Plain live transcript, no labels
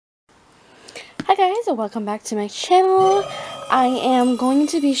Hi guys, and welcome back to my channel. I am going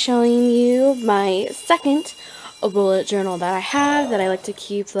to be showing you my second bullet journal that I have that I like to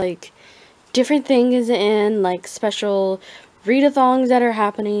keep like different things in, like special readathons that are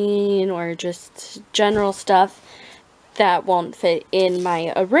happening or just general stuff that won't fit in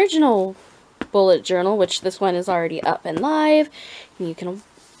my original bullet journal, which this one is already up and live and you can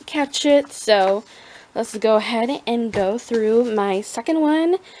catch it. So let's go ahead and go through my second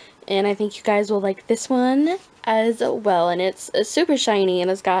one. And I think you guys will like this one as well. And it's super shiny and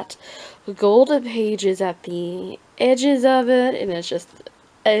it's got gold pages at the edges of it. And it's just,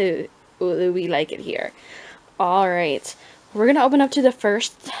 oh, we like it here. Alright, we're going to open up to the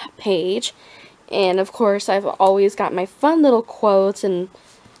first page. And of course, I've always got my fun little quotes. And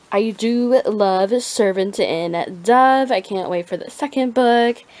I do love Servant and Dove. I can't wait for the second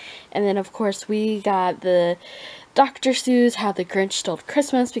book. And then, of course, we got the Dr. Seuss How the Grinch Stole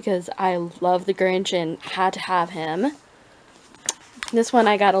Christmas because I love the Grinch and had to have him. This one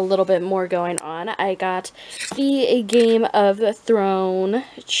I got a little bit more going on. I got the Game of the Throne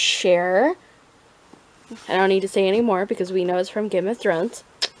chair. I don't need to say any more because we know it's from Game of Thrones.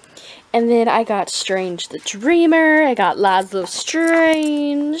 And then I got Strange the Dreamer. I got Laszlo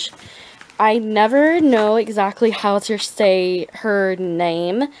Strange. I never know exactly how to say her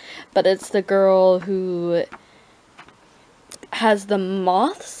name, but it's the girl who has the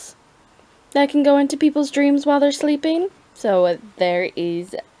moths that can go into people's dreams while they're sleeping. So there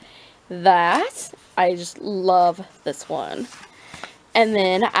is that. I just love this one. And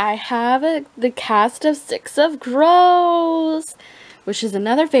then I have the Cast of Six of Crows, which is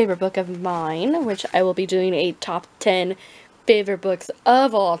another favorite book of mine, which I will be doing a top 10 favorite books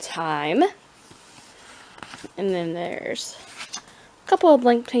of all time. And then there's a couple of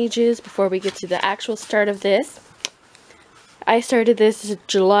blank pages before we get to the actual start of this. I started this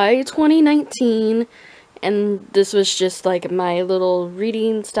July 2019, and this was just like my little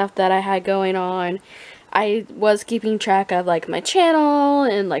reading stuff that I had going on. I was keeping track of like my channel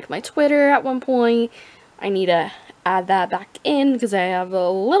and like my Twitter at one point. I need to add that back in because I have a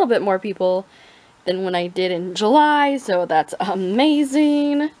little bit more people than when I did in July, so that's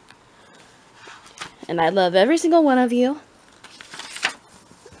amazing. And I love every single one of you.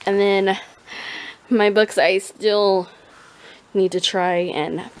 And then my books I still need to try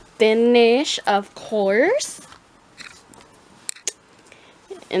and finish, of course.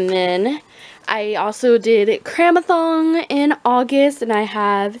 And then I also did Cramathon in August, and I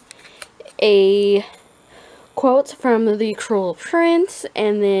have a quote from The Cruel Prince,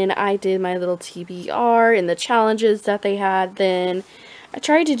 and then I did my little TBR and the challenges that they had then. I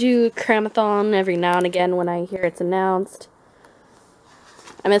try to do Cramathon every now and again when I hear it's announced.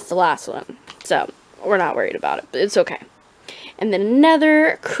 I missed the last one, so we're not worried about it, but it's okay. And then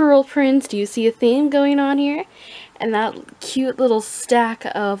another Cruel Prince. Do you see a theme going on here? And that cute little stack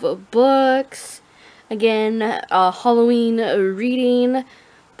of books. Again, a Halloween reading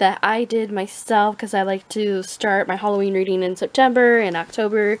that I did myself because I like to start my Halloween reading in September and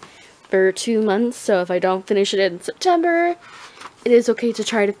October for 2 months. So if I don't finish it in September, it is okay to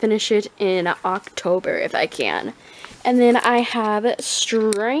try to finish it in October if I can. And then I have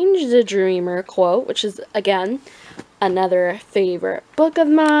Strange the Dreamer quote, which is, again, another favorite book of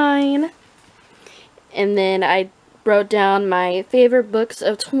mine. And then I wrote down my favorite books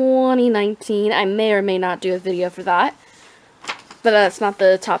of 2019. I may or may not do a video for that, but that's not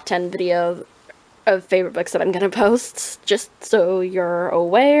the top 10 video of favorite books that I'm going to post, just so you're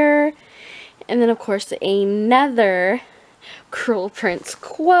aware. And then, of course, another Cruel Prince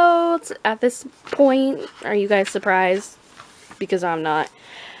quote. At this point, are you guys surprised? Because I'm not.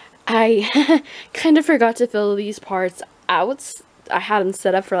 I kind of forgot to fill these parts out. I had them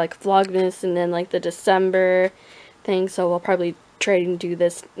set up for like Vlogmas and then like the December thing, so we'll probably try and do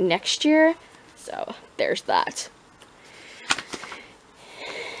this next year. So there's that.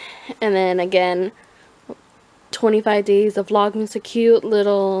 And then again, 25 days of Vlogmas, a cute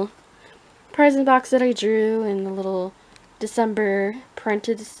little present box that I drew and the little December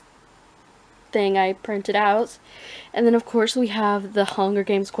printed thing I printed out. And then of course we have the Hunger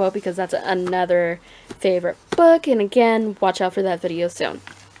Games quote because that's another favorite book, and again, watch out for that video soon.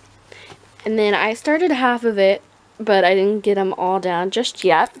 And then I started half of it, but I didn't get them all down just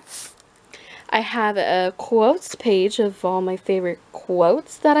yet. I have a quotes page of all my favorite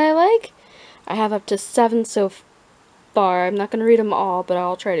quotes that I like. I have up to 7 so far. I'm not going to read them all, but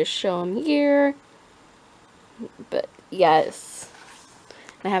I'll try to show them here. But yes,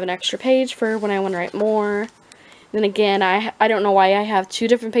 I have an extra page for when I want to write more. Then again, I don't know why I have 2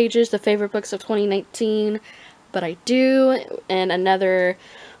 different pages, the favorite books of 2019, but I do, and another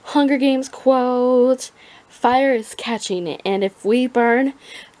Hunger Games quote, "Fire is catching, and if we burn,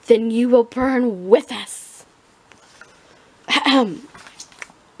 then you will burn with us."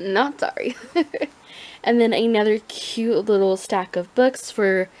 Not sorry. And then another cute little stack of books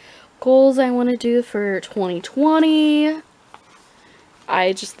for goals I want to do for 2020.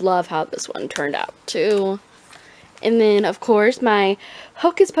 I just love how this one turned out too. And then, of course, my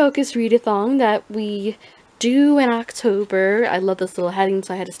Hocus Pocus readathon that we do in October. I love this little heading,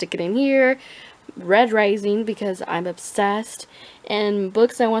 so I had to stick it in here. Red Rising, because I'm obsessed. And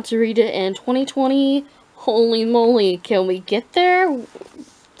books I want to read it in 2020. Holy moly, can we get there?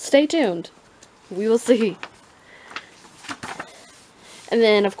 Stay tuned. We will see. And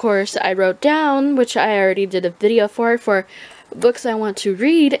then, of course, I wrote down, which I already did a video for books I want to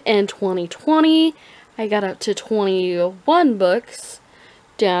read in 2020. I got up to 21 books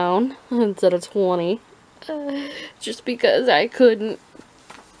down instead of 20. Just because I couldn't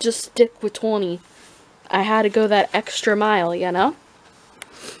just stick with 20. I had to go that extra mile, you know?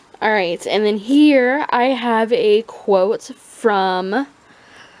 Alright, and then here I have a quote from...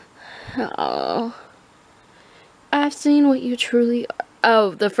 I've seen what you truly are.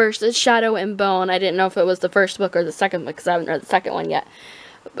 Oh, the first is Shadow and Bone. I didn't know if it was the first book or the second book because I haven't read the second one yet.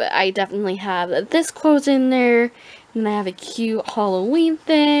 But I definitely have this quote in there. And I have a cute Halloween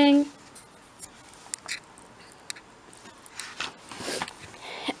thing.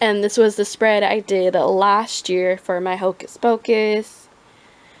 And this was the spread I did last year for my Hocus Pocus.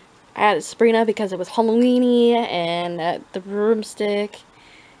 I had Sabrina because it was Halloweeny, and the broomstick.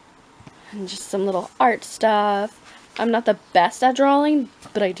 And just some little art stuff. I'm not the best at drawing,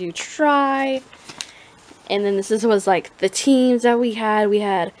 but I do try. And then this was like the teams that we had. We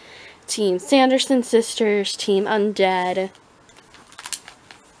had Team Sanderson Sisters, Team Undead.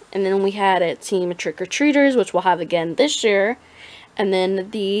 And then we had a Team Trick or Treaters, which we'll have again this year. And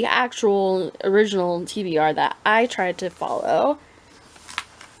then the actual original TBR that I tried to follow.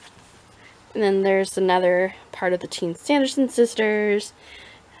 And then there's another part of the Team Sanderson Sisters.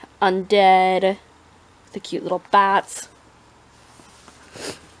 Undead, the cute little bats,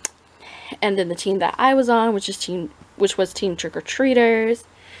 and then the team that I was on, which was Team Trick or Treaters,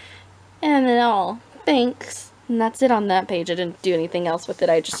 and then thanks, and that's it on that page. I didn't do anything else with it.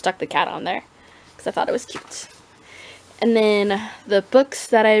 I just stuck the cat on there because I thought it was cute. And then the books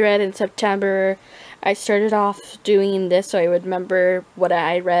that I read in September, I started off doing this so I would remember what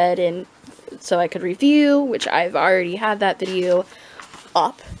I read and so I could review, which I've already had that video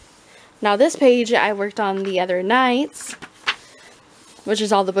up. Now this page I worked on the other nights, which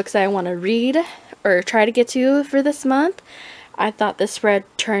is all the books I want to read or try to get to for this month. I thought this spread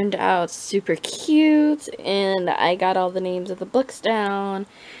turned out super cute, and I got all the names of the books down.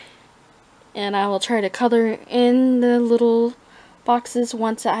 And I will try to color in the little boxes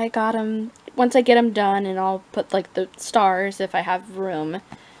once I get them done, and I'll put like the stars if I have room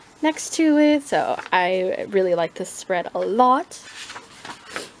next to it. So I really like this spread a lot.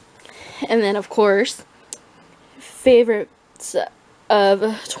 And then, of course, favorites of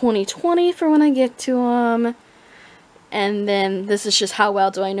 2020 for when I get to them. And then this is just how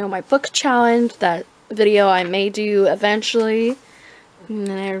well do I know my book challenge. That video I may do eventually. And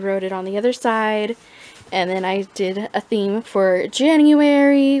then I wrote it on the other side. And then I did a theme for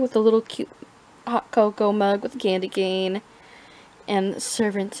January with a little cute hot cocoa mug with candy cane. And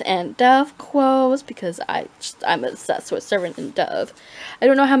Servant and Dove quotes, because I'm obsessed with Servant and Dove. I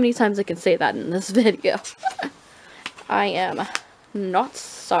don't know how many times I can say that in this video. I am not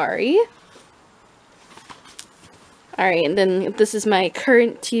sorry. Alright, and then this is my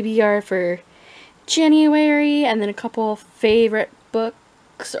current TBR for January, and then a couple favorite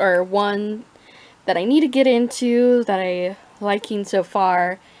books, or one that I need to get into that I'm liking so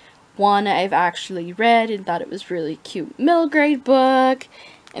far. One I've actually read and thought it was really cute middle grade book,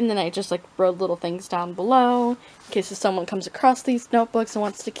 and then I just like wrote little things down below in case if someone comes across these notebooks and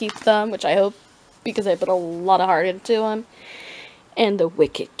wants to keep them, which I hope, because I put a lot of heart into them. And The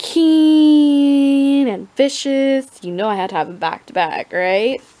Wicked Queen and Vicious. You know I had to have them back to back,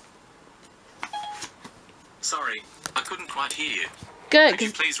 right? Sorry, I couldn't quite hear you. Good. Could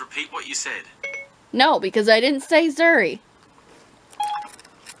you please repeat what you said? No, because I didn't say Zuri.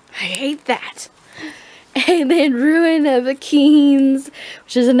 I hate that. And then Ruin of the Kings,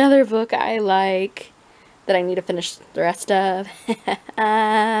 which is another book I like that I need to finish the rest of.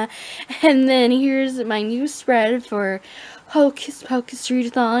 And then here's my new spread for Hocus Pocus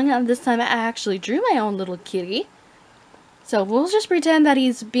Readathon. This time I actually drew my own little kitty. So we'll just pretend that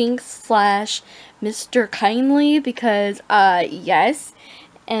he's Binks / Mr. Kindly because, yes.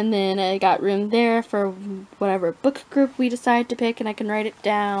 And then I got room there for whatever book group we decide to pick, and I can write it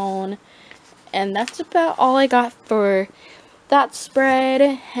down. And that's about all I got for that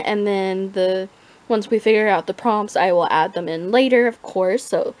spread. And then once we figure out the prompts, I will add them in later, of course.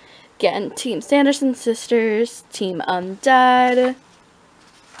 So again, Team Sanderson Sisters, Team Undead,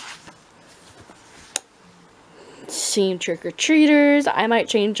 Team Trick-or-Treaters. I might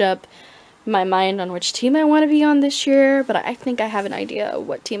change up my mind on which team I want to be on this year, but I think I have an idea of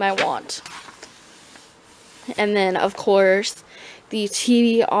what team I want. And then, of course, the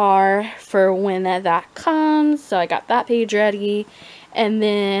TBR for when that comes. So I got that page ready. And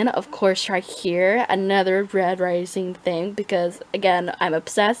then, of course, right here, another Red Rising thing, because, again, I'm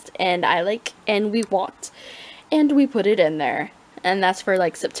obsessed, and I like, and we want. And we put it in there. And that's for,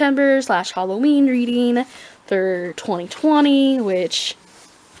 like, September/Halloween reading for 2020, which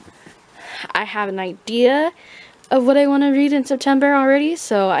I have an idea of what I want to read in September already,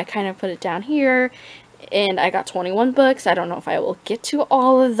 so I kind of put it down here. And I got 21 books. I don't know if I will get to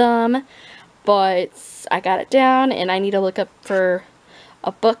all of them, but I got it down, and I need to look up for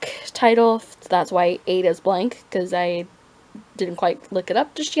a book title. So that's why 8 is blank, because I didn't quite look it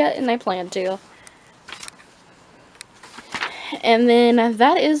up just yet, and I plan to. And then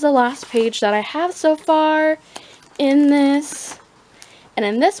that is the last page that I have so far in this. And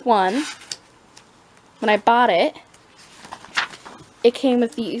in this one, when I bought it, it came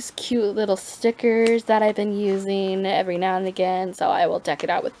with these cute little stickers that I've been using every now and again, so I will deck it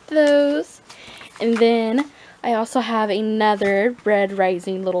out with those. And then I also have another Red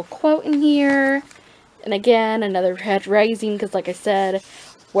Rising little quote in here. And again, another Red Rising, because like I said,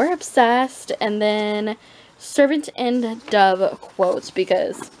 we're obsessed. And then Servant and Dove quotes,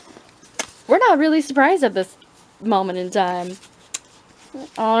 because we're not really surprised at this moment in time.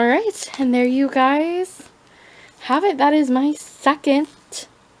 Alright, and there you guys have it. That is my second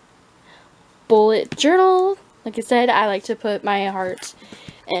bullet journal. Like I said, I like to put my heart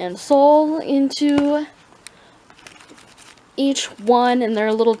and soul into each one, and they're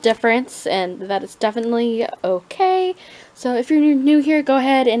a little different, and that is definitely okay. So if you're new here, go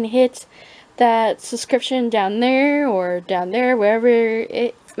ahead and hit that subscription down there, or down there, wherever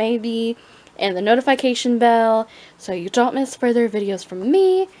it may be, and the notification bell, so you don't miss further videos from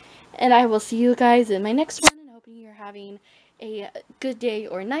me. And I will see you guys in my next one, and hoping you're having a good day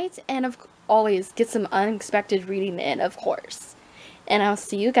or night, and always get some unexpected reading in, of course. And I'll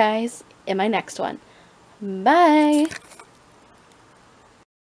see you guys in my next one. Bye!